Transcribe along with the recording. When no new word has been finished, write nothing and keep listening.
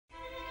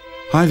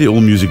Hi there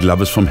all music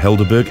lovers from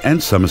Helderberg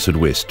and Somerset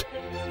West.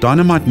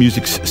 Dynamite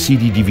Music's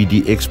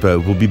CD-DVD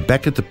Expo will be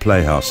back at the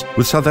Playhouse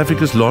with South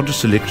Africa's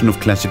largest selection of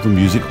classical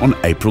music on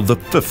April the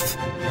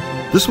 5th.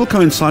 This will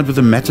coincide with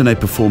a matinee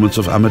performance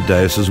of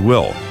Amadeus as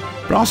well.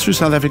 Browse through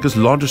South Africa's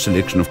largest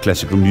selection of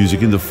classical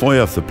music in the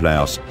foyer of the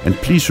Playhouse, and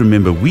please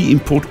remember we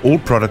import all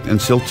product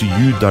and sell to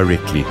you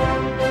directly.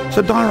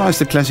 So diarise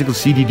the Classical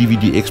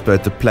CD-DVD Expo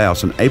at the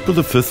Playhouse on April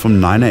the 5th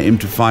from 9 a.m.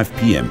 to 5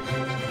 p.m.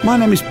 My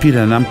name is Peter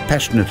and I'm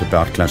passionate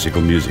about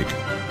classical music.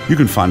 You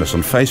can find us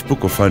on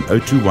Facebook or phone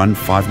 021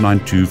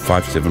 592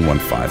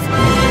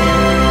 5715.